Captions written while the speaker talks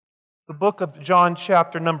The book of John,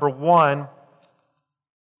 chapter number 1,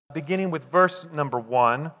 beginning with verse number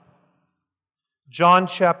 1. John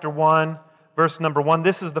chapter 1, verse number 1.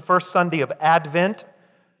 This is the first Sunday of Advent.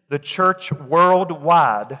 The church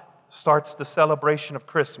worldwide starts the celebration of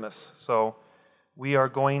Christmas. So we are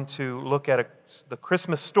going to look at the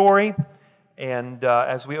Christmas story and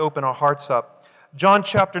as we open our hearts up. John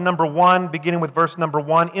chapter number 1, beginning with verse number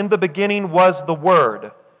 1. In the beginning was the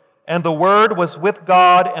Word, and the Word was with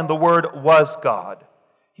God, and the Word was God.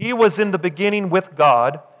 He was in the beginning with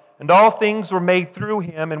God, and all things were made through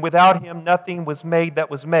Him, and without Him nothing was made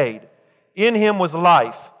that was made. In Him was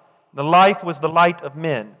life. The life was the light of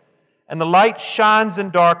men. And the light shines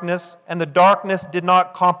in darkness, and the darkness did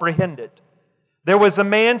not comprehend it. There was a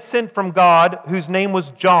man sent from God whose name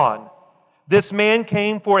was John. This man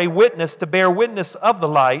came for a witness to bear witness of the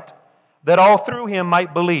light, that all through him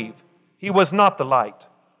might believe. He was not the light,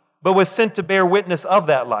 but was sent to bear witness of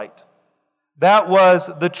that light. That was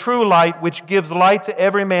the true light which gives light to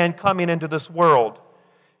every man coming into this world.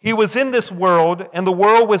 He was in this world, and the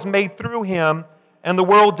world was made through him, and the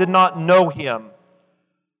world did not know him.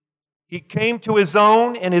 He came to his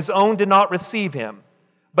own, and his own did not receive him.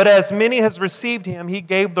 But as many as received him, he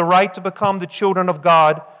gave the right to become the children of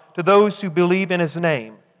God to those who believe in his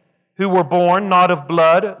name, who were born not of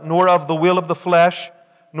blood, nor of the will of the flesh,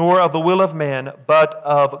 nor of the will of man, but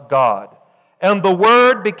of God. And the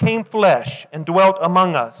Word became flesh and dwelt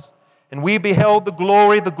among us. And we beheld the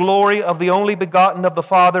glory of the only begotten of the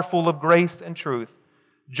Father, full of grace and truth.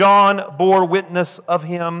 John bore witness of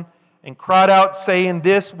him and cried out, saying,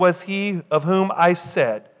 This was he of whom I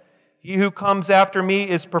said, He who comes after me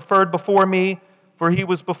is preferred before me, for he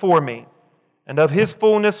was before me. And of his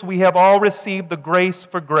fullness we have all received the grace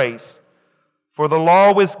for grace. For the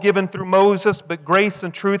law was given through Moses, but grace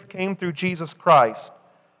and truth came through Jesus Christ.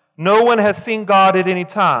 No one has seen God at any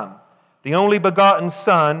time. The only begotten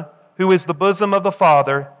Son, who is the bosom of the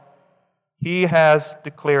Father, He has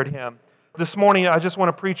declared Him. This morning I just want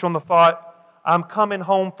to preach on the thought, I'm coming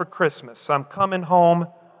home for Christmas. I'm coming home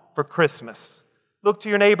for Christmas. Look to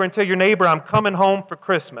your neighbor and tell your neighbor, I'm coming home for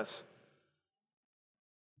Christmas.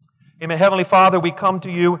 Amen. Heavenly Father, we come to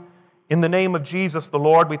you in the name of Jesus the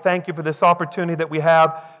Lord. We thank you for this opportunity that we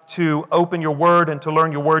have to open your word and to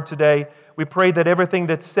learn your word today. We pray that everything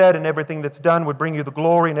that's said and everything that's done would bring you the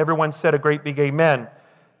glory, and everyone said a great big amen.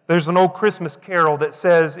 There's an old Christmas carol that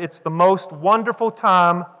says, it's the most wonderful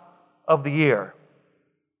time of the year.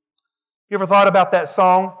 You ever thought about that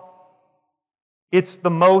song? It's the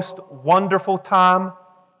most wonderful time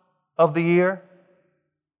of the year.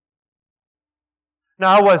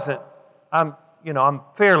 Now, I'm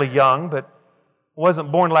fairly young, but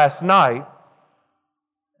wasn't born last night.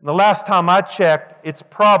 And the last time I checked, it's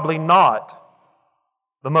probably not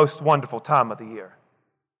the most wonderful time of the year.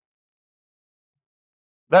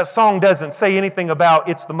 That song doesn't say anything about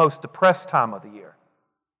it's the most depressed time of the year.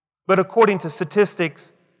 But according to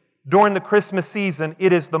statistics, during the Christmas season,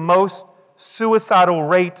 it is the most suicidal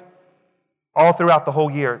rate all throughout the whole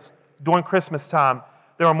year. During Christmas time,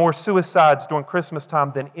 there are more suicides during Christmas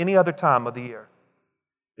time than any other time of the year.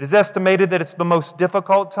 It is estimated that it's the most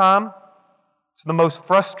difficult time. It's the most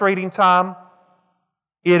frustrating time.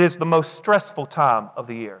 It is the most stressful time of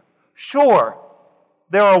the year. Sure,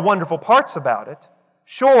 there are wonderful parts about it.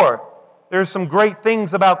 Sure, there's some great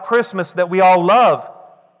things about Christmas that we all love.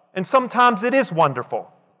 And sometimes it is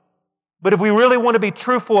wonderful. But if we really want to be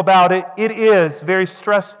truthful about it, it is very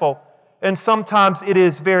stressful. And sometimes it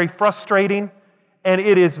is very frustrating. And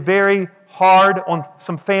it is very hard on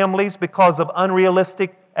some families because of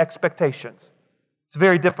unrealistic expectations. It's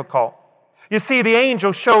very difficult. You see, the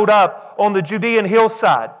angel showed up on the Judean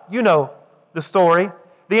hillside. You know the story.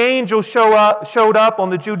 The angel showed up on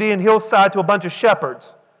the Judean hillside to a bunch of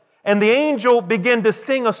shepherds. And the angel began to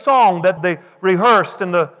sing a song that they rehearsed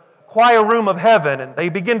in the choir room of heaven. And they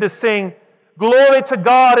began to sing, Glory to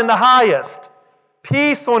God in the highest,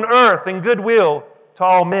 peace on earth and goodwill to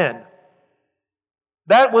all men.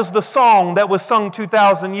 That was the song that was sung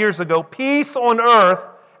 2,000 years ago. Peace on earth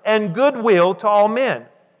and goodwill to all men.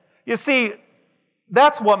 You see,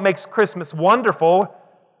 that's what makes Christmas wonderful,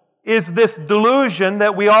 is this delusion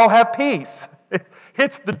that we all have peace.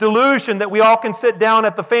 It's the delusion that we all can sit down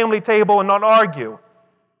at the family table and not argue.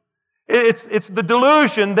 It's the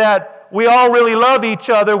delusion that we all really love each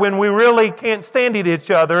other when we really can't stand each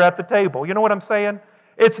other at the table. You know what I'm saying?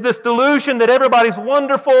 It's this delusion that everybody's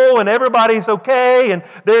wonderful and everybody's okay and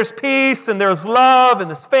there's peace and there's love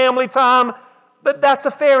and there's family time. But that's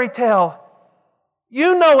a fairy tale.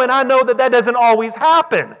 You know and I know that that doesn't always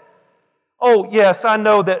happen. Oh, yes, I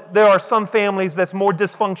know that there are some families that's more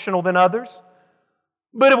dysfunctional than others.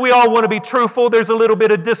 But if we all want to be truthful, there's a little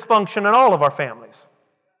bit of dysfunction in all of our families.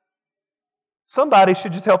 Somebody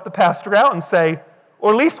should just help the pastor out and say,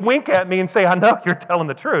 or at least wink at me and say, I know you're telling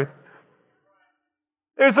the truth.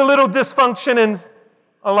 There's a little dysfunction in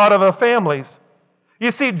a lot of our families.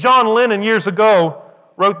 You see, John Lennon years ago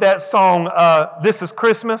wrote that song, This is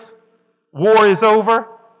Christmas, War is Over.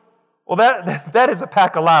 Well, that is a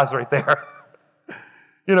pack of lies right there.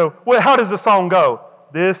 Well, how does the song go?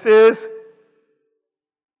 This is,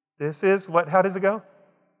 what? How does it go?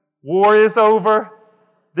 War is over.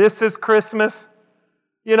 This is Christmas.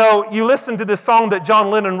 You listen to this song that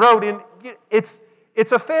John Lennon wrote, and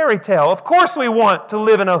it's a fairy tale. Of course we want to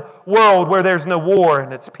live in a world where there's no war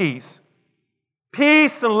and it's peace.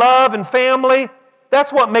 Peace and love and family,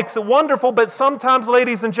 that's what makes it wonderful, but sometimes,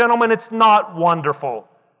 ladies and gentlemen, it's not wonderful.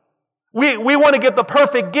 We want to get the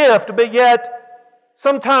perfect gift, but yet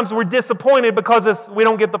sometimes we're disappointed because we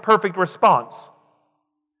don't get the perfect response.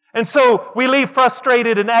 And so we leave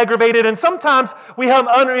frustrated and aggravated, and sometimes we have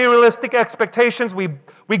unrealistic expectations.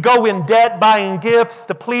 We go in debt buying gifts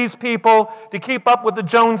to please people, to keep up with the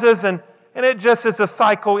Joneses, and it just is a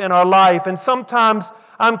cycle in our life. And sometimes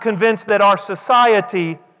I'm convinced that our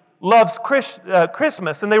society loves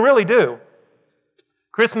Christmas, and they really do.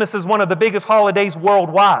 Christmas is one of the biggest holidays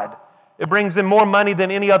worldwide. It brings in more money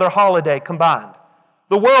than any other holiday combined.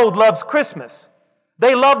 The world loves Christmas.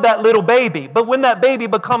 They love that little baby. But when that baby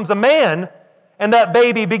becomes a man and that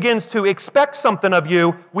baby begins to expect something of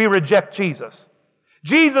you, we reject Jesus.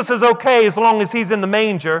 Jesus is okay as long as He's in the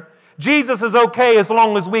manger. Jesus is okay as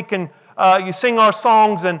long as we can you sing our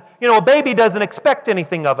songs, and a baby doesn't expect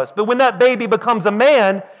anything of us. But when that baby becomes a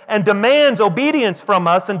man and demands obedience from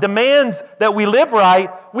us and demands that we live right,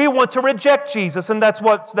 we want to reject Jesus, and that's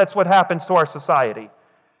what happens to our society.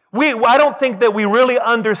 I don't think that we really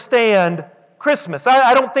understand Christmas.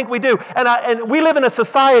 I don't think we do. And we live in a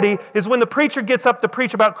society is when the preacher gets up to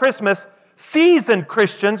preach about Christmas, seasoned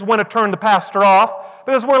Christians want to turn the pastor off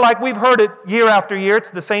because we're like, we've heard it year after year. It's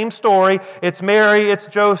the same story. It's Mary, it's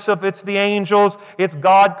Joseph, it's the angels, it's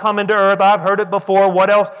God coming to earth. I've heard it before. What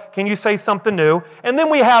else? Can you say something new? And then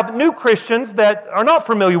we have new Christians that are not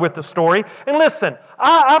familiar with the story. And listen,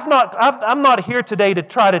 I'm not here today to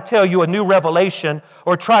try to tell you a new revelation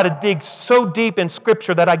or try to dig so deep in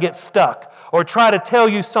Scripture that I get stuck, or try to tell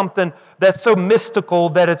you something that's so mystical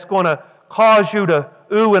that it's going to cause you to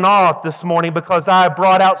ooh and ah this morning because I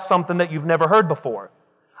brought out something that you've never heard before.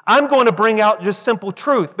 I'm going to bring out just simple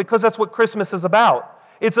truth because that's what Christmas is about.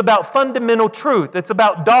 It's about fundamental truth. It's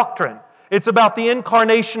about doctrine. It's about the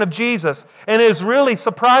incarnation of Jesus. And it is really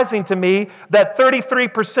surprising to me that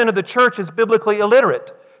 33% of the church is biblically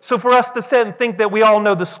illiterate. So for us to sit and think that we all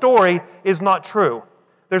know the story is not true.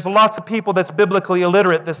 There's lots of people that's biblically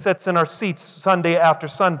illiterate that sits in our seats Sunday after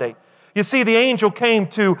Sunday. You see, the angel came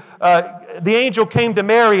to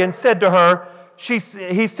Mary and said to her,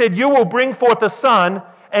 he said, "You will bring forth a son,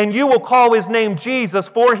 and you will call his name Jesus,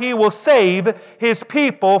 for he will save his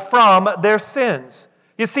people from their sins."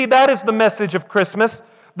 You see, that is the message of Christmas.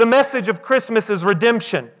 The message of Christmas is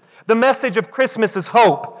redemption. The message of Christmas is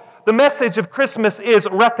hope. The message of Christmas is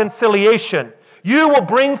reconciliation. You will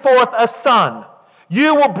bring forth a son.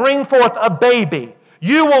 You will bring forth a baby.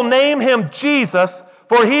 You will name him Jesus,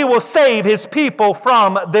 for he will save his people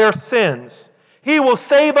from their sins. He will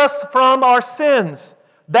save us from our sins.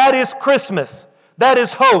 That is Christmas. That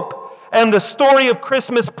is hope. And the story of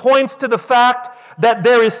Christmas points to the fact that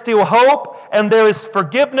there is still hope, and there is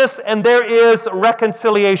forgiveness, and there is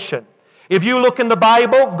reconciliation. If you look in the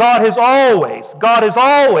Bible, God has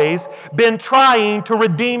always been trying to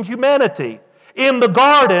redeem humanity. In the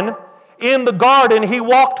garden, He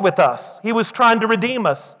walked with us. He was trying to redeem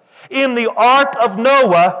us. In the ark of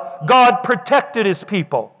Noah, God protected His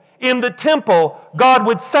people. In the temple, God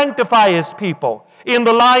would sanctify His people. In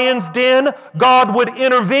the lion's den, God would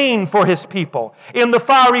intervene for His people. In the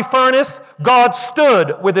fiery furnace, God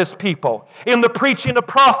stood with His people. In the preaching of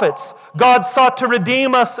prophets, God sought to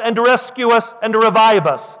redeem us and to rescue us and to revive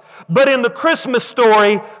us. But in the Christmas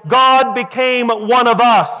story, God became one of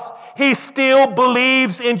us. He still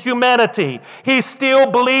believes in humanity. He still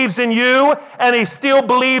believes in you, and He still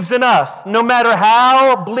believes in us. No matter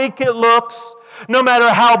how bleak it looks, no matter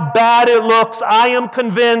how bad it looks, I am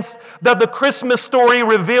convinced that the Christmas story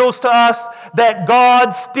reveals to us that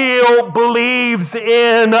God still believes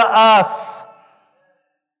in us.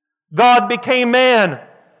 God became man.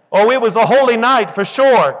 Oh, it was a holy night for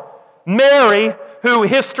sure. Mary, who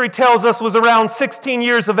history tells us was around 16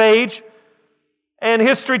 years of age, and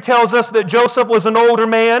history tells us that Joseph was an older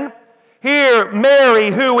man. Here,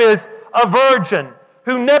 Mary, who is a virgin,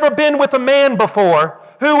 who never been with a man before,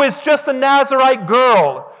 who is just a Nazarite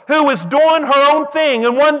girl, who is doing her own thing.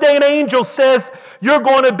 And one day an angel says, you're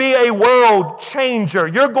going to be a world changer.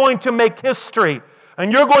 You're going to make history.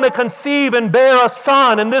 And you're going to conceive and bear a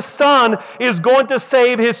son. And this son is going to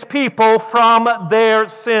save his people from their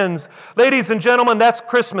sins. Ladies and gentlemen, that's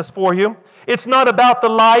Christmas for you. It's not about the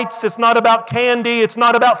lights. It's not about candy. It's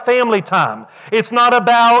not about family time. It's not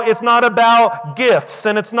about gifts,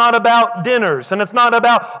 and it's not about dinners, and it's not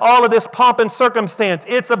about all of this pomp and circumstance.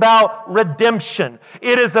 It's about redemption.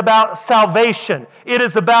 It is about salvation. It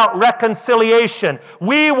is about reconciliation.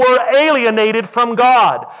 We were alienated from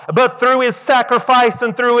God, but through His sacrifice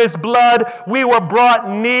and through His blood, we were brought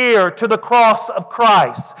near to the cross of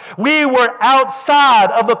Christ. We were outside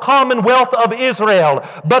of the commonwealth of Israel,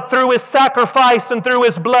 but through His sacrifice and through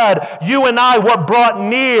His blood, you and I were brought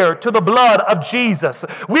near to the blood of Jesus.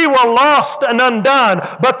 We were lost and undone,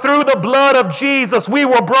 but through the blood of Jesus, we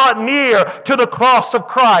were brought near to the cross of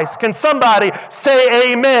Christ. Can somebody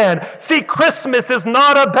say amen? See, Christmas is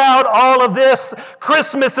not about all of this.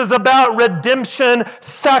 Christmas is about redemption,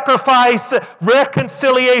 sacrifice,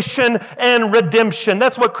 reconciliation, and redemption.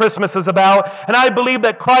 That's what Christmas is about. And I believe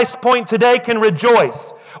that Christ Point today can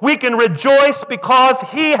rejoice. We can rejoice because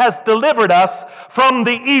He has delivered us from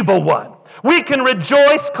the evil one. We can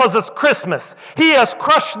rejoice because it's Christmas. He has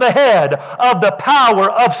crushed the head of the power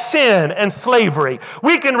of sin and slavery.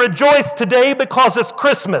 We can rejoice today because it's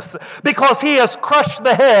Christmas, because He has crushed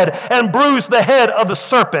the head and bruised the head of the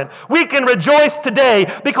serpent. We can rejoice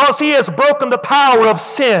today because He has broken the power of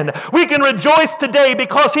sin. We can rejoice today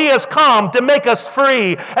because He has come to make us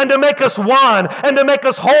free and to make us one and to make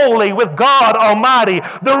us holy with God Almighty.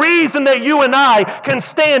 The reason that you and I can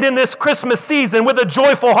stand in this Christmas season with a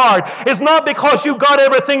joyful heart is not because you got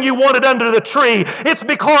everything you wanted under the tree. It's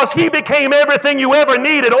because He became everything you ever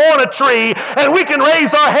needed on a tree, and we can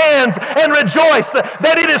raise our hands and rejoice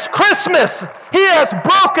that it is Christmas. He has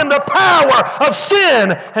broken the power of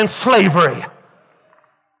sin and slavery.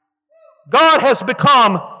 God has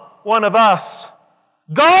become one of us.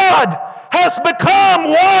 God has become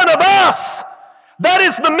one of us. That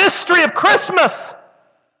is the mystery of Christmas.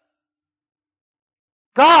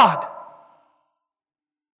 God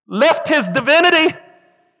left His divinity,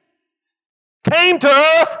 came to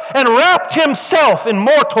earth, and wrapped Himself in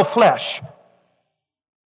mortal flesh,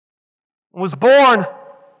 and was born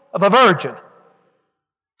of a virgin.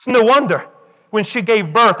 It's no wonder when she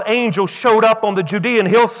gave birth, angels showed up on the Judean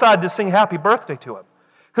hillside to sing happy birthday to Him,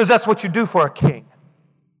 because that's what you do for a king.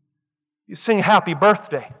 You sing happy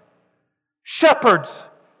birthday. Shepherds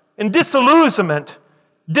in disillusionment,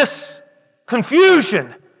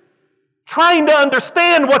 confusion, trying to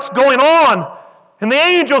understand what's going on. And the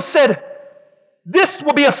angel said, this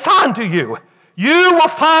will be a sign to you. You will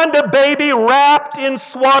find a baby wrapped in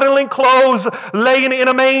swaddling clothes, laying in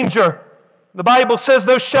a manger. The Bible says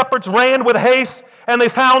those shepherds ran with haste, and they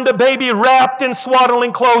found a baby wrapped in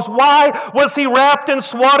swaddling clothes. Why was he wrapped in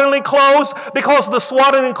swaddling clothes? Because the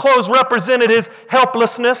swaddling clothes represented his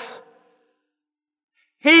helplessness.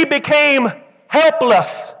 He became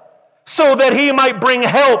helpless so that He might bring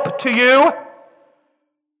help to you.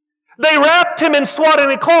 They wrapped Him in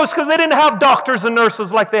swaddling clothes because they didn't have doctors and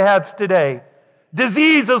nurses like they have today.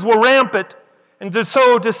 Diseases were rampant. And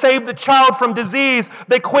so to save the child from disease,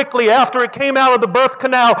 they quickly, after it came out of the birth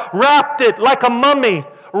canal, wrapped it like a mummy,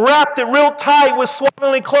 wrapped it real tight with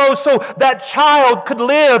swaddling clothes so that child could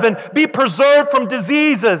live and be preserved from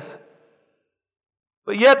diseases.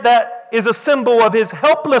 But yet that is a symbol of His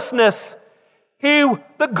helplessness. He,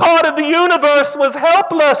 the God of the universe, was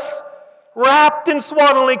helpless, wrapped in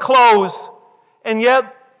swaddling clothes. And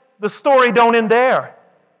yet, the story don't end there.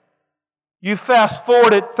 You fast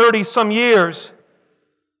forward it 30-some years.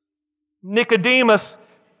 Nicodemus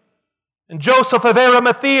and Joseph of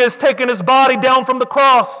Arimathea has taken His body down from the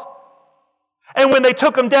cross. And when they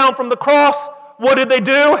took Him down from the cross, what did they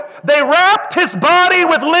do? They wrapped His body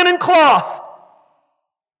with linen cloth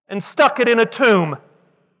and stuck it in a tomb.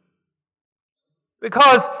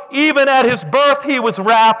 Because even at His birth He was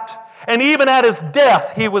wrapped, and even at His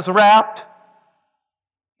death He was wrapped.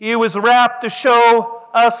 He was wrapped to show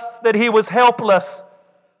us that He was helpless,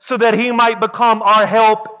 so that He might become our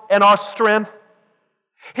help and our strength.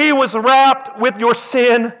 He was wrapped with your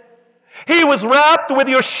sin. He was wrapped with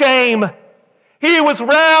your shame. He was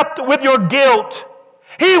wrapped with your guilt.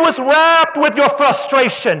 He was wrapped with your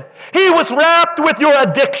frustration. He was wrapped with your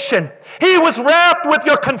addiction. He was wrapped with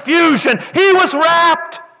your confusion. He was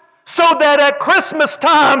wrapped so that at Christmas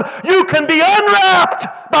time you can be unwrapped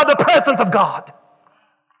by the presence of God.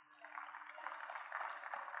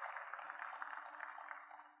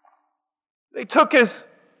 They took His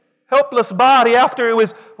helpless body after it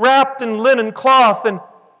was wrapped in linen cloth and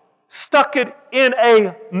stuck it in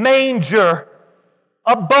a manger,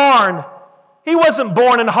 a barn. He wasn't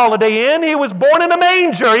born in a Holiday Inn. He was born in a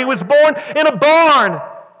manger. He was born in a barn.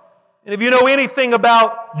 And if you know anything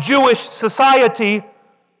about Jewish society,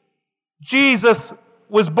 Jesus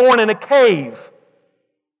was born in a cave,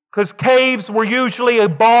 because caves were usually a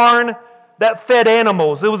barn that fed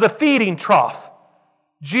animals. It was a feeding trough.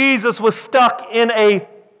 Jesus was stuck in a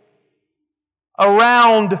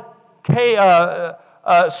round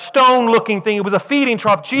stone-looking thing. It was a feeding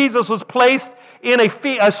trough. Jesus was placed in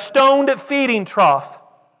a stoned feeding trough.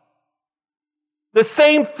 The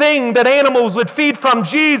same thing that animals would feed from,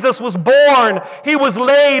 Jesus was born. He was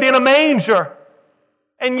laid in a manger.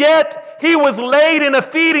 And yet, He was laid in a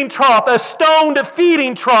feeding trough, a stoned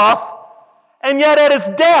feeding trough. And yet at His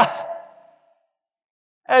death,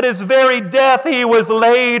 at His very death, He was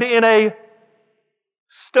laid in a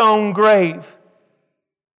stone grave.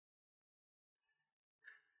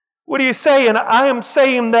 What are you saying? I am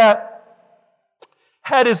saying that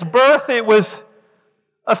at His birth, it was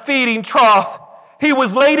a feeding trough. He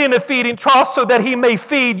was laid in a feeding trough so that He may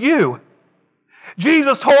feed you.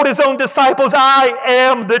 Jesus told His own disciples, I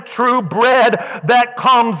am the true bread that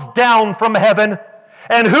comes down from heaven,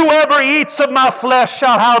 and whoever eats of my flesh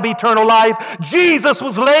shall have eternal life. Jesus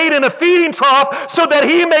was laid in a feeding trough so that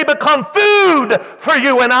He may become food for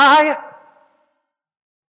you and I.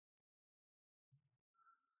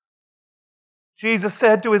 Jesus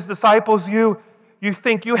said to His disciples, you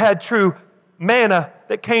think you had true manna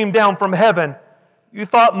that came down from heaven. You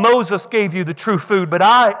thought Moses gave you the true food, but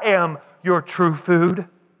I am your true food.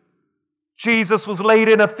 Jesus was laid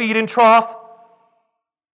in a feeding trough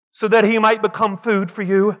so that He might become food for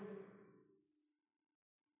you.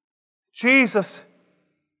 Jesus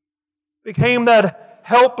became that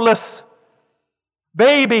helpless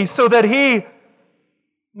baby so that He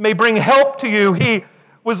may bring help to you. He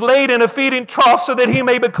was laid in a feeding trough so that He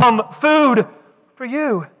may become food for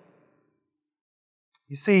you.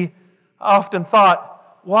 You see, I often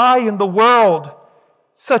thought, why in the world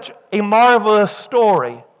such a marvelous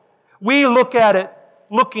story? We look at it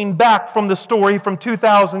looking back from the story from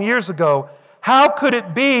 2,000 years ago. How could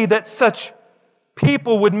it be that such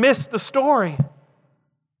people would miss the story?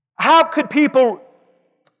 How could people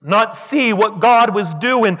not see what God was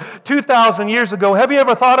doing 2,000 years ago? Have you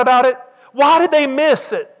ever thought about it? Why did they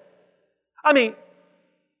miss it? I mean,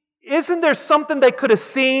 isn't there something they could have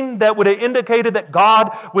seen that would have indicated that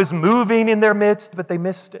God was moving in their midst, but they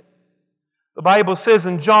missed it? The Bible says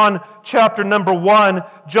in John chapter number 1,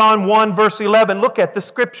 John 1 verse 11, look at the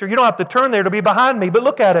scripture. You don't have to turn there, it'll be behind me, but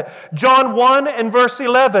look at it. John 1 and verse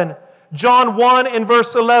 11. John 1 and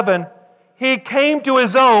verse 11. He came to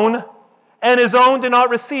His own, and His own did not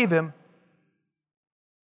receive Him.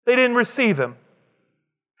 They didn't receive Him.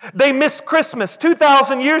 They missed Christmas.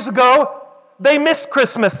 2,000 years ago, they missed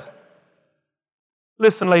Christmas.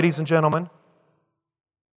 Listen, ladies and gentlemen.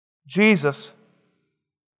 Jesus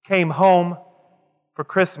came home for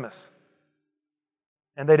Christmas,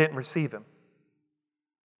 and they didn't receive Him.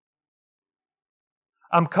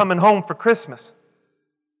 I'm coming home for Christmas.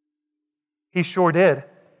 He sure did.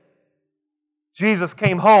 Jesus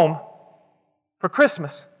came home for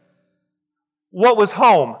Christmas. What was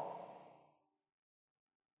home?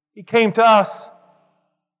 He came to us.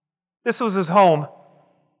 This was His home.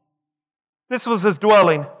 This was His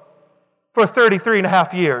dwelling for 33 and a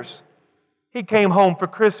half years. He came home for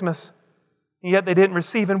Christmas, and yet they didn't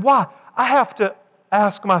receive Him. Why? I have to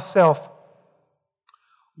ask myself,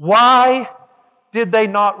 why did they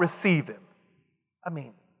not receive Him? I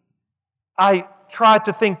mean, I tried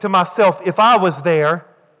to think to myself, if I was there,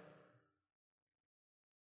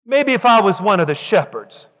 maybe if I was one of the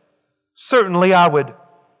shepherds, certainly I would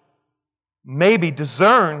maybe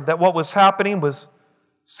discern that what was happening was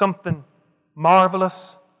something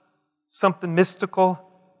marvelous, something mystical,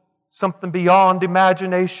 something beyond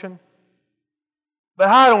imagination. But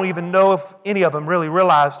I don't even know if any of them really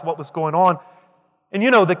realized what was going on. And you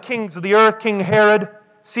know, the kings of the earth, King Herod,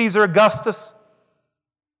 Caesar Augustus.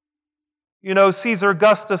 You know, Caesar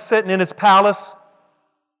Augustus sitting in his palace.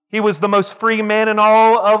 He was the most free man in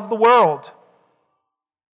all of the world.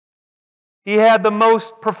 He had the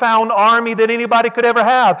most profound army that anybody could ever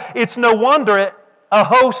have. It's no wonder a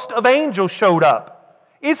host of angels showed up.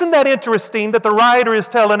 Isn't that interesting that the writer is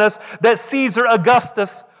telling us that Caesar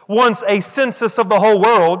Augustus wants a census of the whole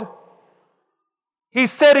world?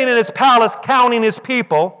 He's sitting in his palace counting his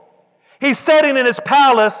people. He's sitting in his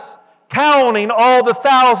palace counting all the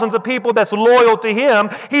thousands of people that's loyal to him.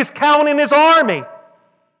 He's counting his army.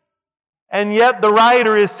 And yet the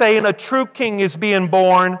writer is saying a true king is being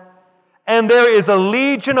born, and there is a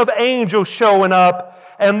legion of angels showing up,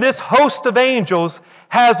 and this host of angels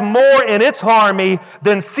has more in its army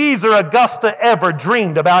than Caesar Augusta ever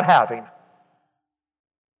dreamed about having.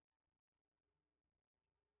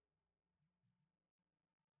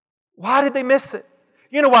 Why did they miss it?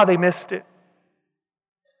 You know why they missed it.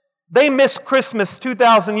 They missed Christmas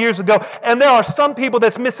 2,000 years ago, and there are some people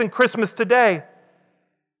that's missing Christmas today.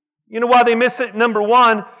 You know why they miss it? Number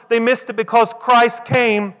one, they missed it because Christ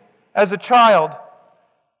came as a child.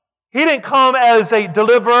 He didn't come as a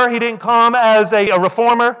deliverer. He didn't come as a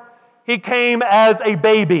reformer. He came as a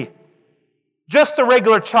baby. Just a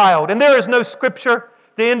regular child. And there is no scripture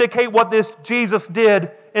to indicate what this Jesus did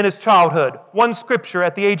in his childhood. One scripture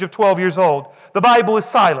at the age of 12 years old. The Bible is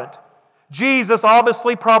silent. Jesus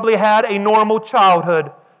obviously probably had a normal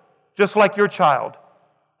childhood, just like your child.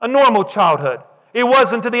 A normal childhood. It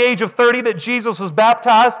wasn't to the age of 30 that Jesus was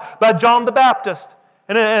baptized by John the Baptist.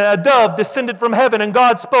 And a dove descended from heaven, and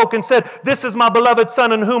God spoke and said, "This is my beloved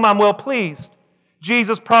Son in whom I'm well pleased."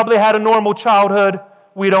 Jesus probably had a normal childhood.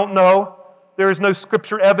 We don't know. There is no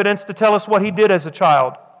scripture evidence to tell us what he did as a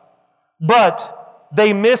child. But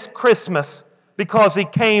they missed Christmas because he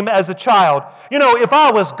came as a child. You know, if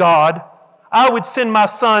I was God, I would send my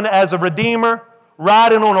son as a redeemer,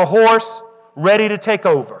 riding on a horse, ready to take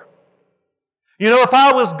over. You know, if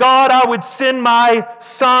I was God, I would send my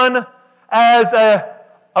son as a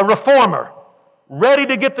reformer, ready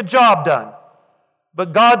to get the job done.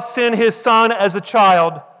 But God sent his son as a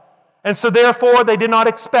child, and so therefore they did not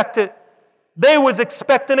expect it. They was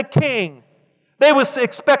expecting a king. They was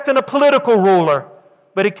expecting a political ruler.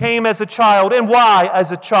 But he came as a child. And why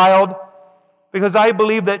as a child? Because I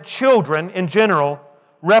believe that children in general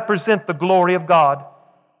represent the glory of God.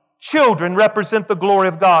 Children represent the glory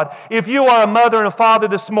of God. If you are a mother and a father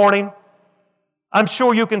this morning, I'm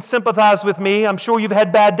sure you can sympathize with me. I'm sure you've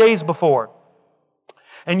had bad days before.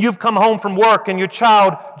 And you've come home from work and your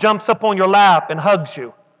child jumps up on your lap and hugs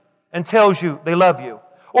you and tells you they love you.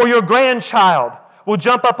 Or your grandchild will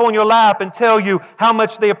jump up on your lap and tell you how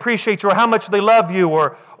much they appreciate you or how much they love you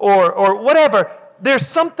or whatever. There's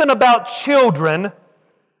something about children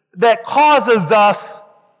that causes us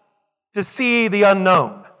to see the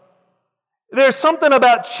unknown. There's something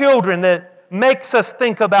about children that makes us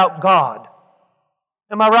think about God.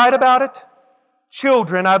 Am I right about it?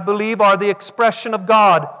 Children, I believe, are the expression of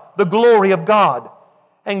God, the glory of God.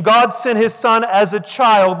 And God sent His Son as a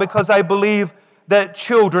child because I believe that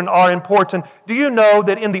children are important. Do you know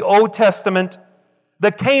that in the Old Testament,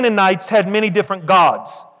 the Canaanites had many different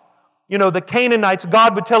gods? You know, the Canaanites,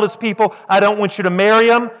 God would tell His people, I don't want you to marry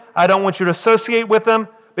them. I don't want you to associate with them,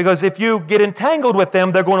 because if you get entangled with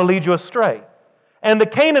them, they're going to lead you astray. And the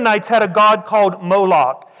Canaanites had a god called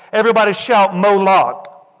Moloch. Everybody shout Moloch.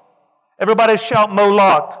 Everybody shout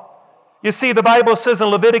Moloch. You see, the Bible says in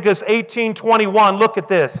Leviticus 18:21, look at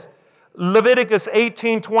this. Leviticus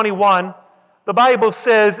 18:21, the Bible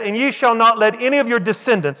says, and ye shall not let any of your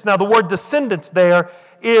descendants. Now the word descendants there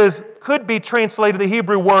could be translated the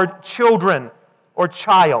Hebrew word children or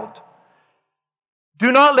child.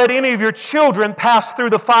 Do not let any of your children pass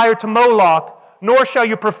through the fire to Moloch, nor shall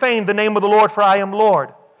you profane the name of the Lord, for I am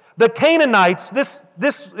Lord. The Canaanites, this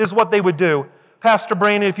is what they would do. Pastor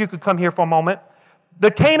Brandon, if you could come here for a moment.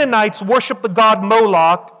 The Canaanites worshiped the god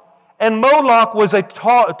Moloch, and Moloch was a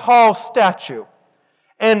tall statue.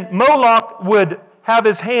 And Moloch would have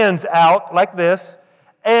his hands out like this,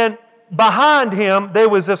 and behind him there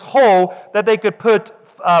was this hole that they could put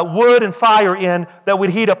wood and fire in that would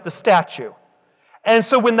heat up the statue. And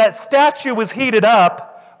so when that statue was heated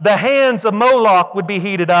up, the hands of Moloch would be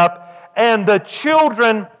heated up, and the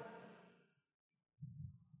children,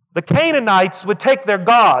 the Canaanites would take their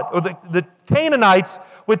god, or the Canaanites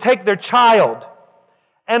would take their child,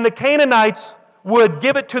 and the Canaanites would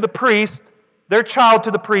give it to the priest, their child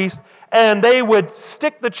to the priest, and they would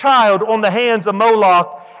stick the child on the hands of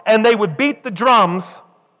Moloch, and they would beat the drums.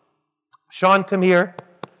 Sean, come here.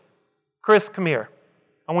 Chris, come here.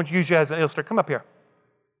 I want to use you as an illustrator. Come up here.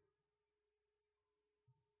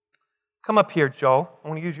 Come up here, Joel. I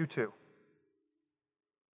want to use you too.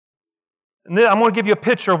 And then I'm going to give you a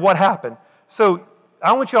picture of what happened. So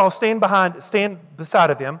I want you all to stand beside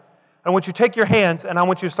of him. I want you to take your hands and I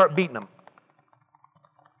want you to start beating them.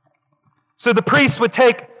 So the priest would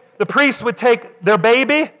take their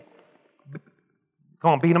baby.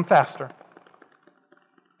 Come on, beat them faster.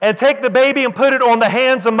 And take the baby and put it on the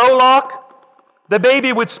hands of Moloch. The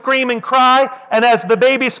baby would scream and cry, and as the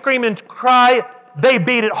baby screamed and cried, they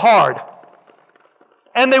beat it hard.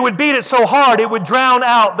 And they would beat it so hard it would drown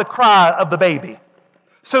out the cry of the baby.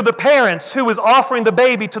 So the parents who was offering the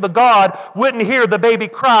baby to the god wouldn't hear the baby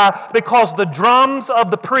cry because the drums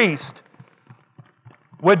of the priest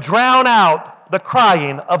would drown out the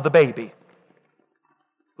crying of the baby.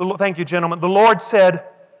 Thank you, gentlemen. The Lord said,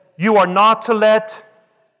 you are not to let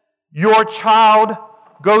your child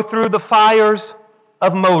go through the fires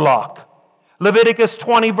of Moloch. Leviticus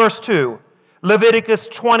 20, verse 2. Leviticus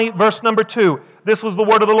 20, verse number 2. This was the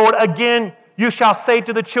word of the Lord. Again, you shall say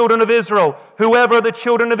to the children of Israel, whoever the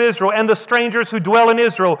children of Israel and the strangers who dwell in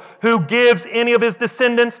Israel, who gives any of his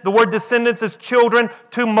descendants, the word descendants is children,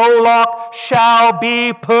 to Moloch, shall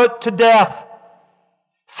be put to death.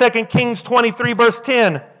 2 Kings 23, verse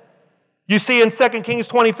 10. You see in 2 Kings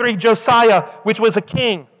 23, Josiah, which was a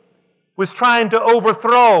king, was trying to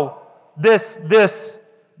overthrow this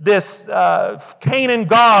Canaan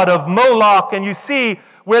god of Moloch, and you see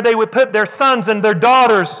where they would put their sons and their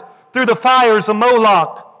daughters through the fires of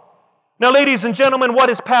Moloch. Now, ladies and gentlemen, what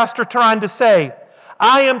is Pastor trying to say?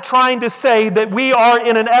 I am trying to say that we are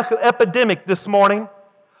in an epidemic this morning.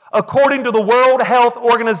 According to the World Health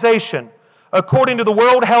Organization, there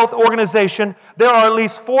are at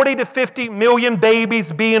least 40 to 50 million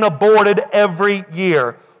babies being aborted every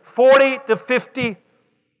year. 40 to 50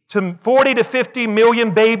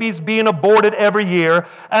 million babies being aborted every year,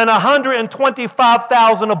 and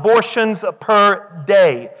 125,000 abortions per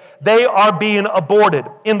day. They are being aborted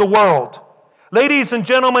in the world. Ladies and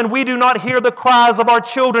gentlemen, we do not hear the cries of our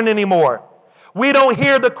children anymore. We don't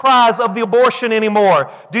hear the cries of the abortion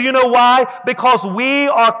anymore. Do you know why? Because we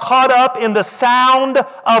are caught up in the sound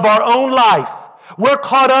of our own life. We're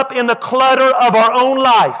caught up in the clutter of our own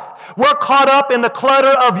life. We're caught up in the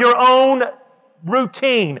clutter of your own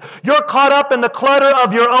routine. You're caught up in the clutter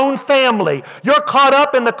of your own family. You're caught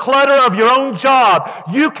up in the clutter of your own job.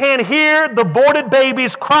 You can hear the aborted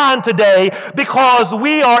babies crying today because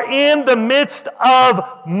we are in the midst of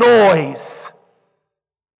noise.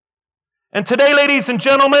 And today, ladies and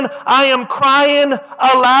gentlemen, I am crying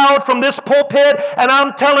aloud from this pulpit, and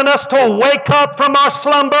I'm telling us to wake up from our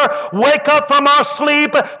slumber, wake up from our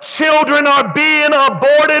sleep. Children are being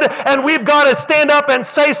aborted, and we've got to stand up and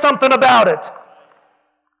say something about it.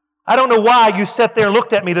 I don't know why you sat there and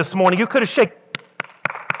looked at me this morning. You could have shaken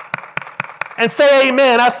and say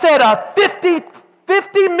amen. I said 50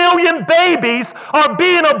 million babies are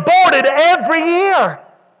being aborted every year.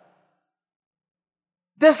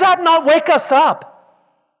 Does that not wake us up?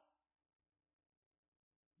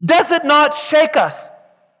 Does it not shake us?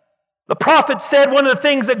 The prophet said one of the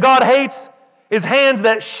things that God hates is hands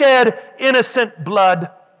that shed innocent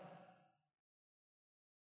blood.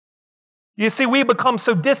 You see, we've become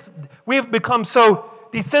so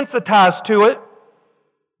desensitized to it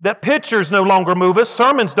that pictures no longer move us,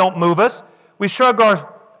 sermons don't move us. We shrug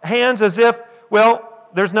our hands as if, well,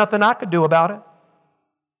 there's nothing I could do about it.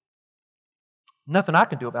 Nothing I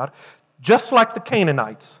can do about it. Just like the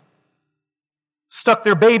Canaanites stuck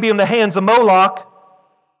their baby in the hands of Moloch,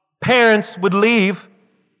 parents would leave.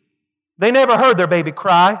 They never heard their baby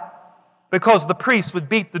cry because the priest would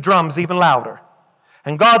beat the drums even louder.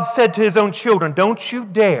 And God said to His own children, don't you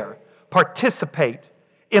dare participate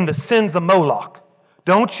in the sins of Moloch.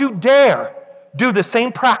 Don't you dare do the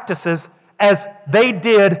same practices as they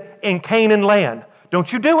did in Canaan land.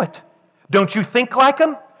 Don't you do it. Don't you think like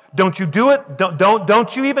them. Don't you do it.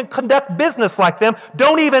 Don't you even conduct business like them.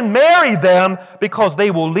 Don't even marry them, because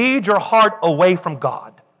they will lead your heart away from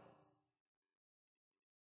God.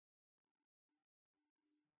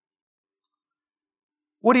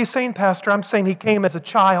 What are you saying, Pastor? I'm saying He came as a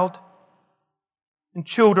child, and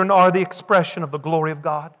children are the expression of the glory of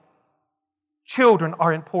God. Children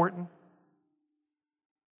are important.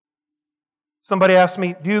 Somebody asked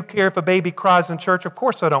me, do you care if a baby cries in church? Of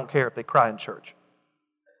course I don't care if they cry in church.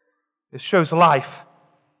 It shows life.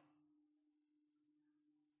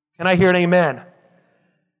 Can I hear an amen?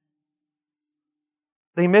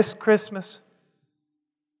 They miss Christmas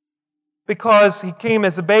because He came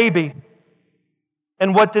as a baby.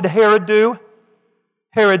 And what did Herod do?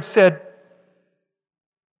 Herod said,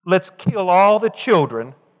 let's kill all the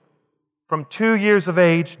children from 2 years of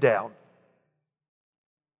age down.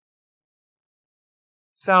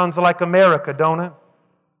 Sounds like America, don't it?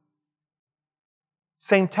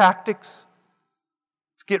 Same tactics.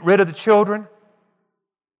 Let's get rid of the children.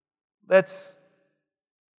 Let's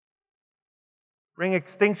bring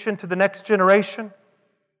extinction to the next generation.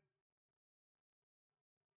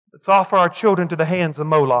 Let's offer our children to the hands of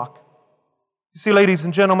Moloch. You see, ladies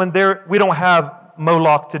and gentlemen, we don't have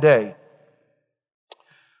Moloch today.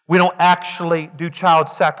 We don't actually do child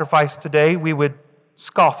sacrifice today. We would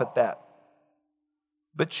scoff at that.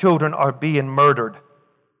 But children are being murdered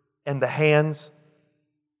in the hands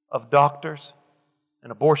of doctors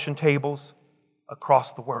and abortion tables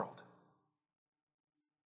across the world.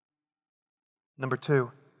 Number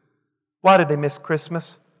two, why did they miss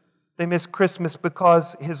Christmas? They missed Christmas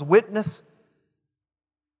because His witness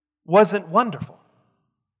wasn't wonderful.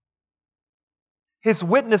 His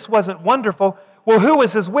witness wasn't wonderful. Well, who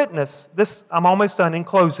was His witness? I'm almost done in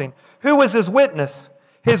closing. Who was His witness?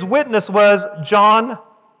 His witness was John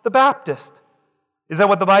the Baptist. Is that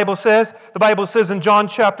what the Bible says? The Bible says in John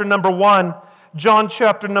chapter number 1,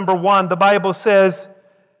 the Bible says,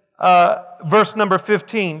 verse number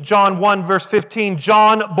 15, John 1 verse 15,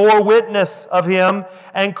 John bore witness of Him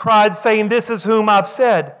and cried, saying, "This is whom I've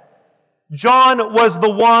said." John was the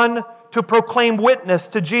one to proclaim witness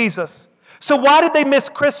to Jesus. So why did they miss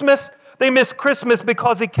Christmas? They missed Christmas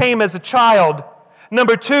because He came as a child.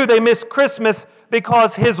 Number two, they missed Christmas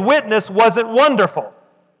because His witness wasn't wonderful.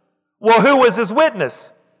 Well, who was His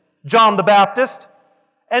witness? John the Baptist.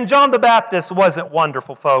 And John the Baptist wasn't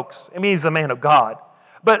wonderful, folks. I mean, he's a man of God.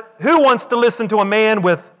 But who wants to listen to a man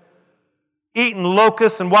with eating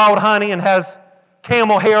locusts and wild honey and has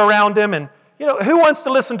camel hair around him? And, who wants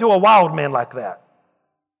to listen to a wild man like that?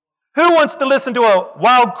 Who wants to listen to a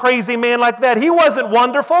wild, crazy man like that? He wasn't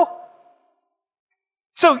wonderful.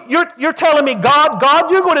 So you're telling me,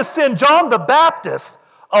 God, you're going to send John the Baptist,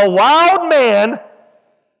 a wild man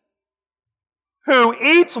who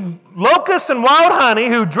eats locusts and wild honey,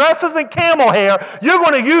 who dresses in camel hair, you're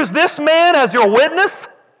going to use this man as your witness?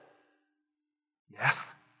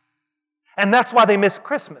 Yes. And that's why they missed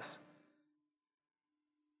Christmas.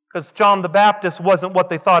 Because John the Baptist wasn't what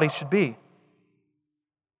they thought he should be.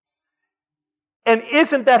 And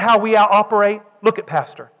isn't that how we operate? Look at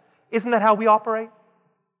Pastor. Isn't that how we operate?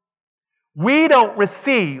 We don't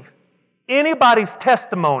receive anybody's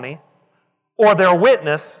testimony or their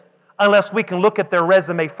witness unless we can look at their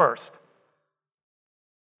resume first.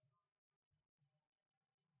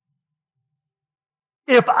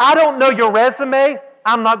 If I don't know your resume,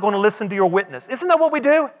 I'm not going to listen to your witness. Isn't that what we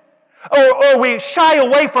do? Or we shy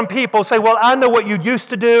away from people, say, well, I know what you used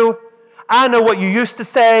to do. I know what you used to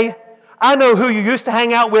say. I know who you used to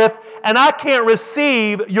hang out with, and I can't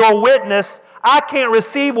receive your witness. I can't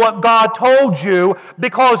receive what God told you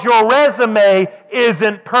because your resume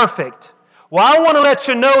isn't perfect. Well, I want to let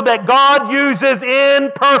you know that God uses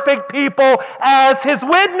imperfect people as His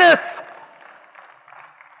witness.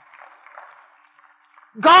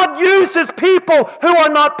 God uses people who are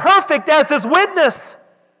not perfect as His witness.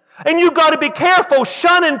 And you've got to be careful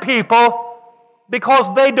shunning people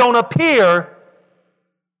because they don't appear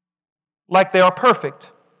like they are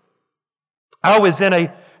perfect. I was in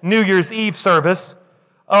a New Year's Eve service.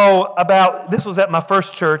 This was at my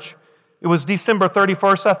first church. It was December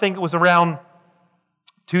 31st, I think it was around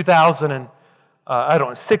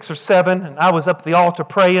 2006 or 7, and I was up at the altar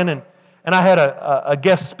praying, and I had a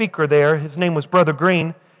guest speaker there. His name was Brother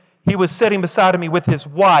Green. He was sitting beside me with his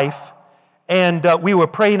wife, and we were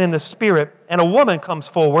praying in the Spirit, and a woman comes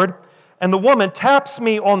forward, and the woman taps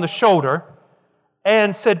me on the shoulder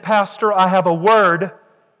and said, "Pastor, I have a word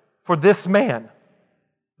for this man."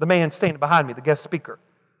 The man standing behind me, the guest speaker.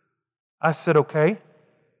 I said, "Okay."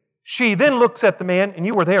 She then looks at the man, and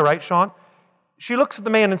you were there, right, Sean? She looks at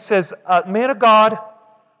the man and says, "Man of God,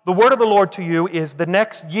 the word of the Lord to you is the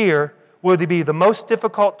next year will be the most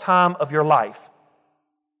difficult time of your life."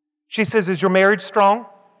 She says, "Is your marriage strong?"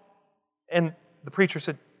 And the preacher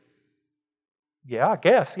said, "Yeah, I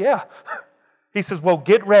guess, yeah." He says, "Well,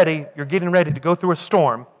 get ready. You're getting ready to go through a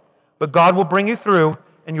storm, but God will bring you through,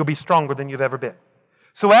 and you'll be stronger than you've ever been."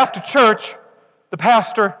 So after church, the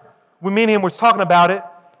pastor, me and him was talking about it,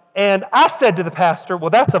 and I said to the pastor, "Well,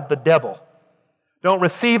 that's of the devil. Don't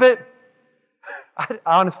receive it."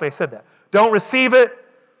 Honestly, I said that. "Don't receive it.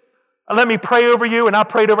 Let me pray over you." And I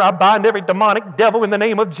bind every demonic devil in the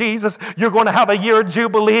name of Jesus. You're going to have a year of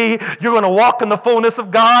Jubilee. You're going to walk in the fullness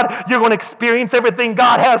of God. You're going to experience everything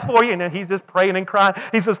God has for you. And then he's just praying and crying.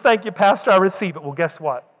 He says, "Thank you, Pastor, I receive it." Well, guess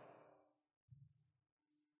what?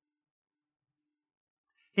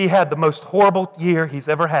 He had the most horrible year he's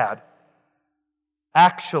ever had.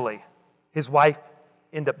 Actually, his wife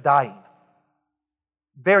ended up dying.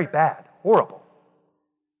 Very bad, horrible.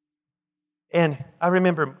 And I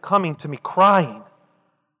remember him coming to me crying,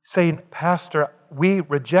 saying, "Pastor, we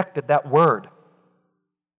rejected that word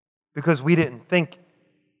because we didn't think,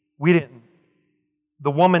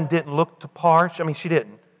 the woman didn't look to par. I mean, she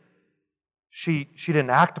didn't. She didn't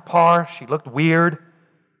act to par. She looked weird.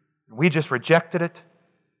 We just rejected it."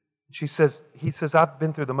 He says, "I've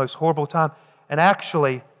been through the most horrible time." And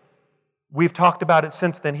actually, we've talked about it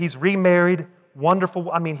since then. He's remarried, wonderful.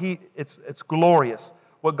 I mean, it's glorious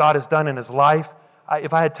what God has done in his life.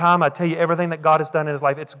 If I had time, I'd tell you everything that God has done in his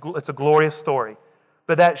life. It's a glorious story.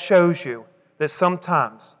 But that shows you that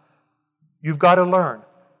sometimes you've got to learn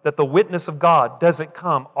that the witness of God doesn't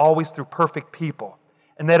come always through perfect people.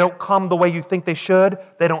 And they don't come the way you think they should.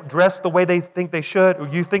 They don't dress the way they think they should, or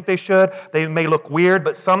you think they should. They may look weird,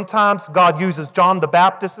 but sometimes God uses John the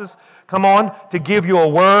Baptist, to give you a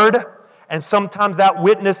word. And sometimes that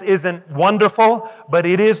witness isn't wonderful, but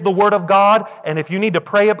it is the Word of God. And if you need to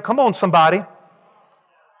pray it, come on, somebody.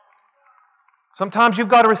 Sometimes you've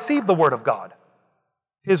got to receive the Word of God.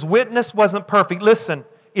 His witness wasn't perfect. Listen,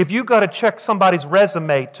 if you've got to check somebody's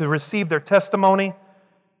resume to receive their testimony,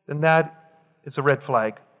 then that is a red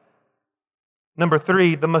flag. Number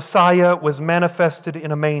 3, the Messiah was manifested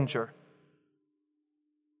in a manger.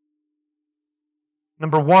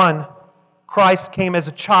 Number 1, Christ came as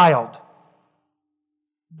a child.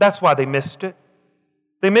 That's why they missed it.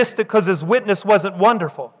 They missed it because his witness wasn't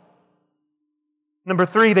wonderful. Number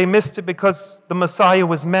 3, they missed it because the Messiah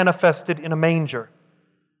was manifested in a manger.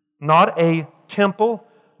 Not a temple,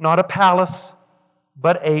 not a palace,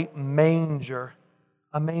 but a manger.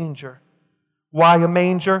 A manger. Why a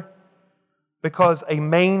manger? Because a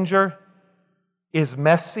manger is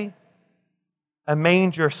messy. A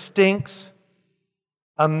manger stinks.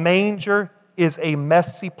 A manger is a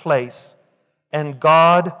messy place. And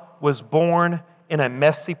God was born in a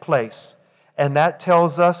messy place. And that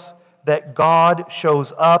tells us that God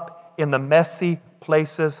shows up in the messy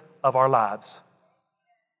places of our lives.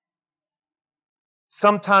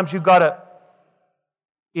 Sometimes you've got to,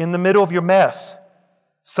 in the middle of your mess,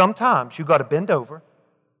 sometimes you've got to bend over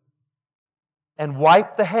and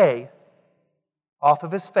wipe the hay off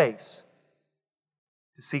of his face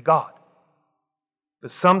to see God.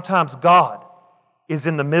 But sometimes God is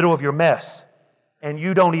in the middle of your mess and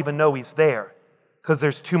you don't even know he's there because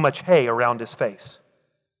there's too much hay around his face.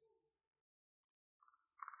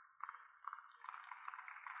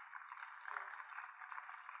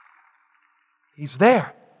 He's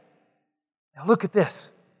there. Now look at this.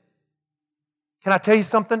 Can I tell you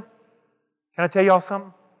something? Can I tell y'all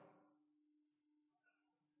something?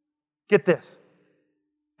 Get this.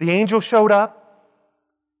 The angel showed up.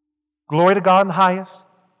 Glory to God in the highest.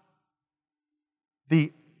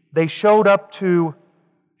 They showed up to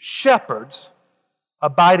shepherds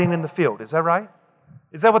abiding in the field. Is that right?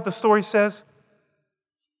 Is that what the story says?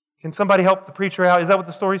 Can somebody help the preacher out? Is that what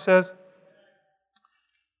the story says?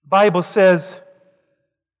 The Bible says,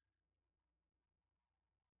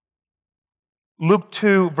 Luke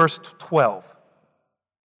 2, verse 12.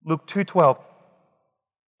 Luke 2:12.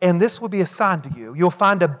 And this will be a sign to you. You'll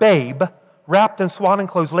find a babe wrapped in swaddling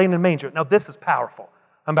clothes, laying in a manger. Now this is powerful.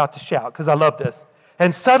 I'm about to shout because I love this.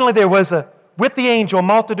 And suddenly there was with the angel, a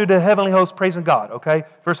multitude of heavenly hosts praising God. Okay?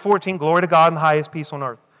 Verse 14, glory to God in the highest, peace on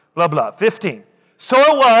earth. Blah, blah. 15. So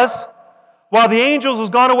it was, while the angels was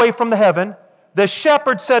gone away from the heaven, the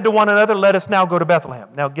shepherds said to one another, let us now go to Bethlehem.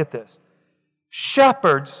 Now get this.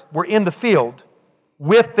 Shepherds were in the field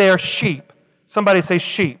with their sheep. Somebody say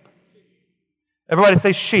sheep. Everybody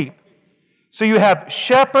say sheep. So you have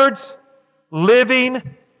shepherds living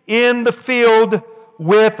in the field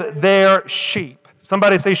with their sheep.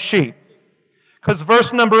 Somebody say sheep. Because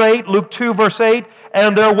verse number 8, Luke 2, verse 8,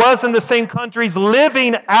 and there was in the same countries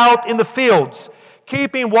living out in the fields,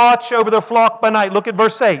 keeping watch over their flock by night. Look at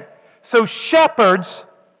verse 8. So shepherds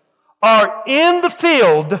are in the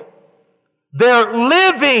field. They're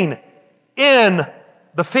living in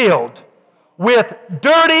the field with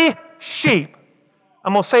dirty sheep.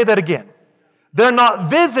 I'm going to say that again. They're not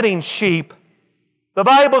visiting sheep. The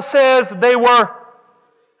Bible says they were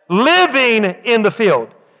living in the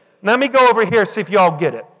field. Let me go over here, see if y'all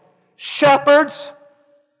get it. Shepherds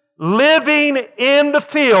living in the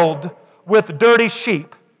field with dirty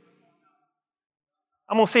sheep.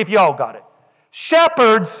 I'm going to see if y'all got it.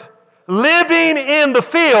 Shepherds living in the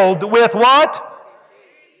field with what?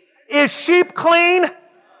 Is sheep clean?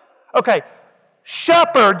 Okay.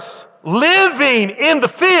 Shepherds living in the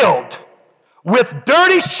field with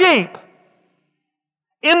dirty sheep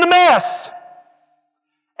in the mess.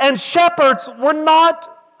 And shepherds were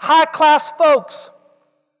not high-class folks.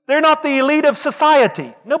 They're not the elite of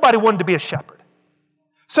society. Nobody wanted to be a shepherd.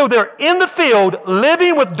 So they're in the field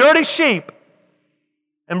living with dirty sheep.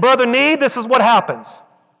 And Brother Need, this is what happens.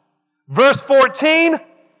 Verse 14,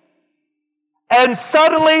 and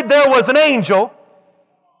suddenly there was an angel,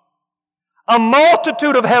 a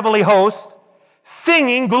multitude of heavenly hosts,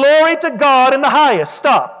 singing glory to God in the highest.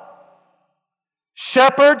 Stop.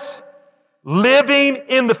 Shepherds living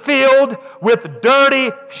in the field with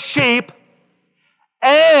dirty sheep,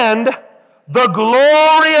 and the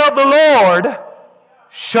glory of the Lord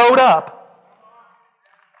showed up.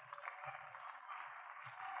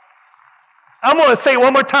 I'm going to say it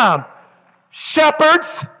one more time.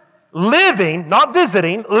 Shepherds living, not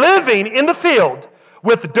visiting, living in the field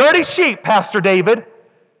with dirty sheep, Pastor David,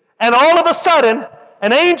 and all of a sudden,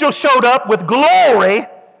 an angel showed up with glory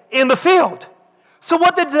in the field. So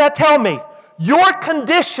what did that tell me? Your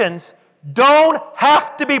conditions don't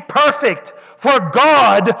have to be perfect for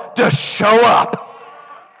God to show up.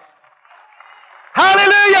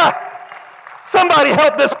 Hallelujah! Somebody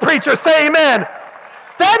help this preacher say amen.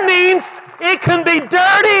 That means it can be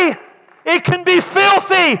dirty. It can be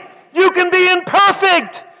filthy. You can be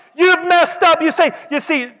imperfect. You've messed up. You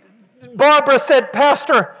see, Barbara said,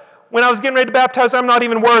 Pastor, when I was getting ready to baptize her, I'm not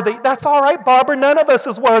even worthy. That's all right, Barbara. None of us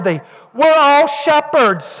is worthy. We're all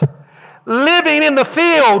shepherds living in the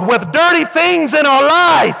field with dirty things in our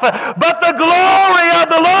life. But the glory of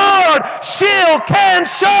the Lord still can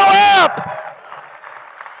show up.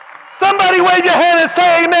 Somebody wave your hand and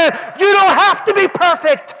say amen. You don't have to be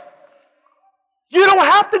perfect. You don't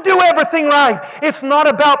have to do everything right. It's not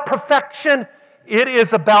about perfection. It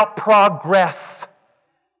is about progress.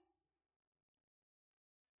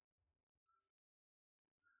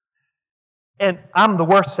 And I'm the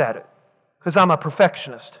worst at it because I'm a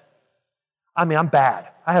perfectionist. I'm bad.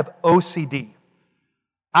 I have OCD.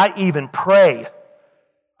 I even pray.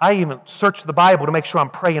 I even search the Bible to make sure I'm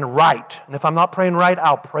praying right. And if I'm not praying right,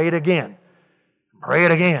 I'll pray it again. Pray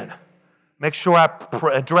it again. Make sure I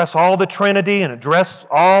address all the Trinity and address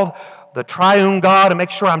all the triune God and make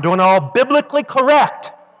sure I'm doing it all biblically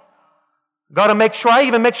correct. Got to make sure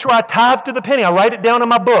I tithe to the penny. I write it down in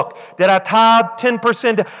my book. Did I tithe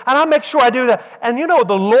 10%? And I make sure I do that. And you know,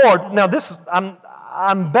 the Lord, now this,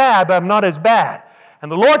 I'm bad, but I'm not as bad.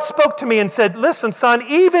 And the Lord spoke to me and said, listen, son,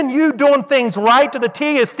 even you doing things right to the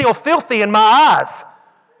T is still filthy in my eyes.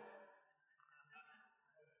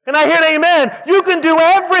 And I hear an amen. You can do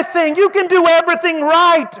everything. You can do everything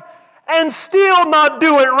right and still not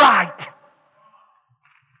do it right.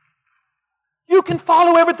 You can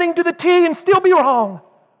follow everything to the T and still be wrong.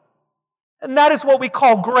 And that is what we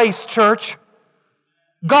call grace, church.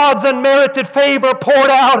 God's unmerited favor poured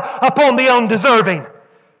out upon the undeserving.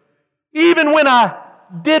 Even when I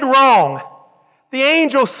did wrong, the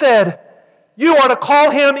angel said, you are to call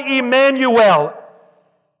him Emmanuel.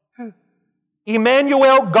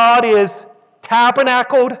 Emmanuel, God is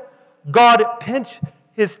tabernacled. God pinched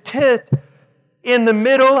his tent in the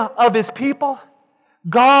middle of his people.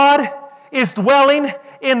 God is dwelling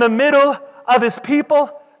in the middle of his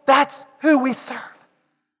people. That's who we serve.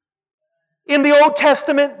 In the Old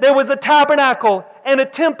Testament, there was a tabernacle and a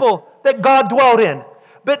temple that God dwelt in.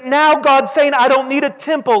 But now God's saying, I don't need a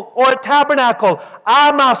temple or a tabernacle.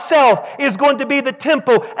 I myself is going to be the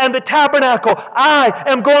temple and the tabernacle. I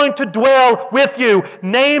am going to dwell with you.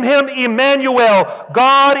 Name him Emmanuel.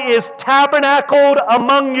 God is tabernacled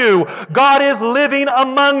among you. God is living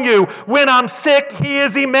among you. When I'm sick, he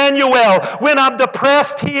is Emmanuel. When I'm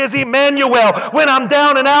depressed, he is Emmanuel. When I'm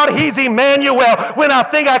down and out, he's Emmanuel. When I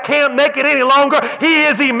think I can't make it any longer, he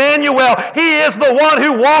is Emmanuel. He is the one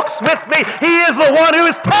who walks with me. He is the one who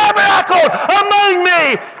is tabernacled among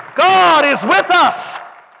me. God is with us.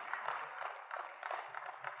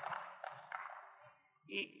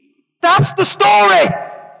 That's the story.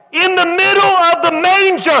 In the middle of the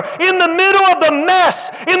manger, in the middle of the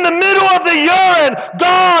mess, in the middle of the urine,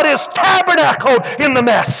 God is tabernacled in the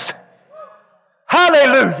mess.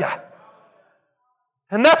 Hallelujah.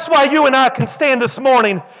 And that's why you and I can stand this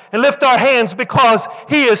morning and lift our hands, because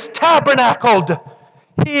he is tabernacled.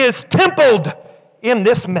 He is templed in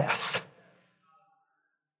this mess.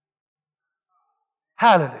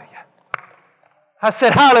 Hallelujah. I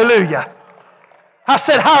said hallelujah. I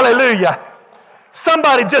said hallelujah.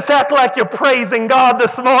 Somebody just act like you're praising God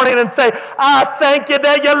this morning and say, I thank you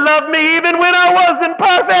that you love me even when I wasn't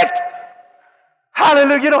perfect.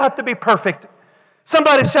 Hallelujah. You don't have to be perfect.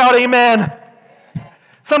 Somebody shout amen.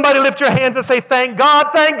 Somebody lift your hands and say, thank God,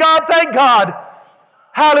 thank God, thank God.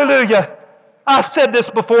 Hallelujah. I've said this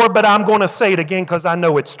before, but I'm going to say it again because I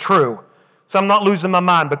know it's true. So I'm not losing my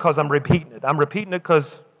mind because I'm repeating it. I'm repeating it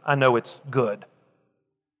because I know it's good.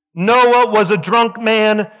 Noah was a drunk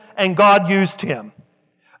man and God used him.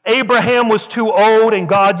 Abraham was too old and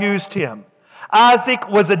God used him. Isaac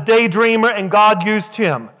was a daydreamer and God used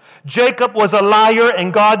him. Jacob was a liar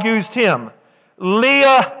and God used him.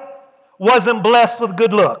 Leah wasn't blessed with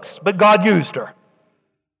good looks, but God used her.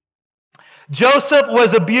 Joseph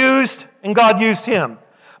was abused and God used him.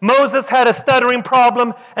 Moses had a stuttering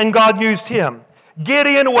problem and God used him.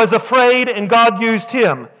 Gideon was afraid and God used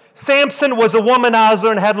him. Samson was a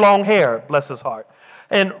womanizer and had long hair, bless his heart.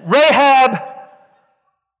 And Rahab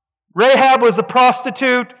was a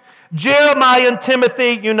prostitute. Jeremiah and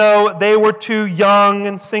Timothy, they were too young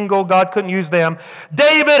and single. God couldn't use them.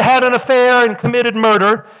 David had an affair and committed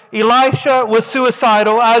murder. Elisha was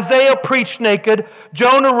suicidal. Isaiah preached naked.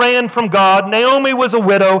 Jonah ran from God. Naomi was a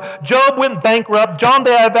widow. Job went bankrupt. John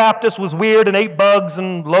the Baptist was weird and ate bugs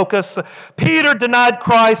and locusts. Peter denied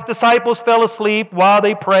Christ. Disciples fell asleep while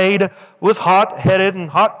they prayed, was hot-headed and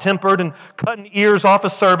hot-tempered and cutting ears off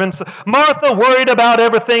of servants. Martha worried about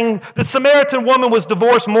everything. The Samaritan woman was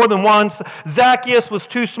divorced more than once. Zacchaeus was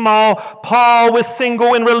too small. Paul was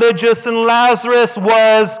single and religious. And Lazarus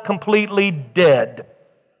was completely dead.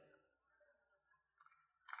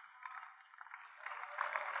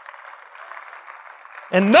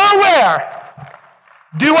 And nowhere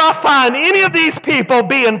do I find any of these people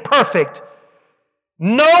being perfect.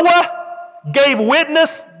 Noah gave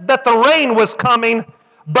witness that the rain was coming,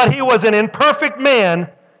 but he was an imperfect man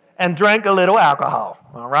and drank a little alcohol.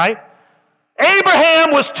 All right?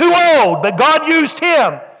 Abraham was too old, but God used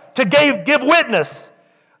him to give witness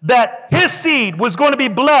that his seed was going to be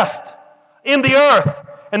blessed in the earth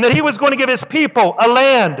and that he was going to give his people a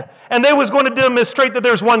land and they was going to demonstrate that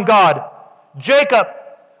there's one God. Jacob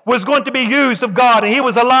was going to be used of God, and he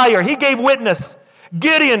was a liar. He gave witness.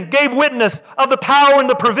 Gideon gave witness of the power and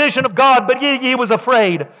the provision of God, but he was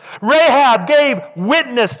afraid. Rahab gave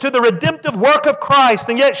witness to the redemptive work of Christ,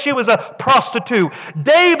 and yet she was a prostitute.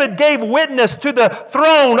 David gave witness to the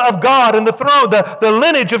throne of God and the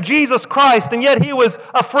lineage of Jesus Christ, and yet he was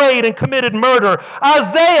afraid and committed murder.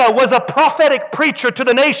 Isaiah was a prophetic preacher to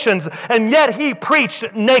the nations, and yet he preached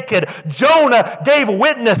naked. Jonah gave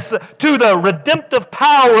witness to the redemptive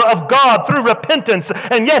power of God through repentance,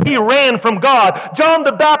 and yet he ran from God. John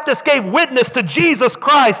the Baptist gave witness to Jesus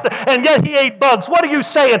Christ, and yet he ate bugs. What are you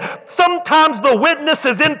saying? Sometimes the witness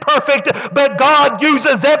is imperfect, but God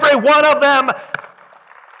uses every one of them.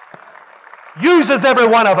 Uses every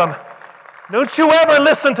one of them. Don't you ever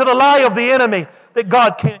listen to the lie of the enemy that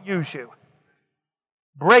God can't use you.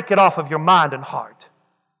 Break it off of your mind and heart.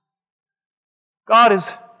 God is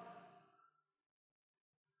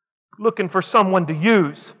looking for someone to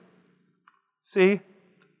use. See?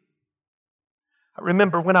 I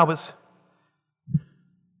remember when I was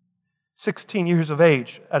 16 years of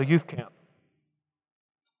age at a youth camp.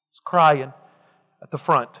 I was crying at the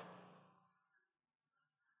front. I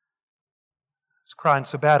was crying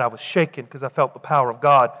so bad I was shaking because I felt the power of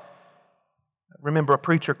God. I remember a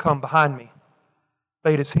preacher come behind me,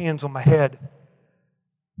 laid his hands on my head.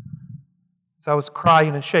 As I was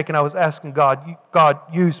crying and shaking, I was asking God, God,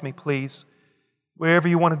 use me, please. Wherever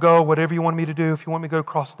you want to go, whatever you want me to do, if you want me to go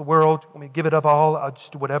across the world, you want me to give it up all, I'll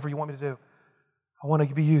just do whatever you want me to do. I want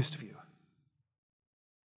to be used of you.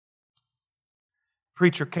 The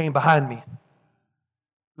preacher came behind me,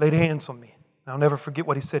 laid hands on me. And I'll never forget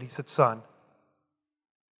what he said. He said, son,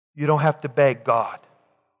 you don't have to beg God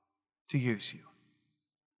to use you.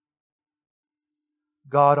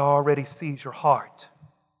 God already sees your heart,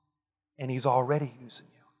 and He's already using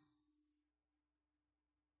you.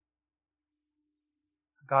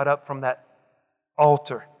 I got up from that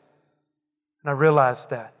altar, and I realized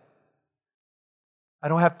that I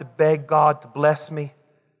don't have to beg God to bless me,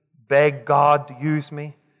 beg God to use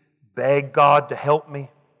me, beg God to help me.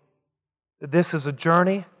 This is a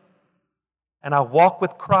journey, and I walk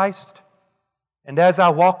with Christ, and as I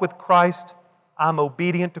walk with Christ, I'm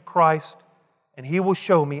obedient to Christ, and He will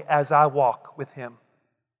show me as I walk with Him.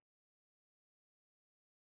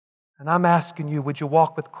 And I'm asking you, would you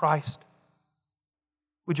walk with Christ?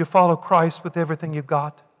 Would you follow Christ with everything you've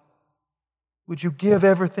got? Would you give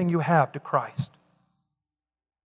everything you have to Christ?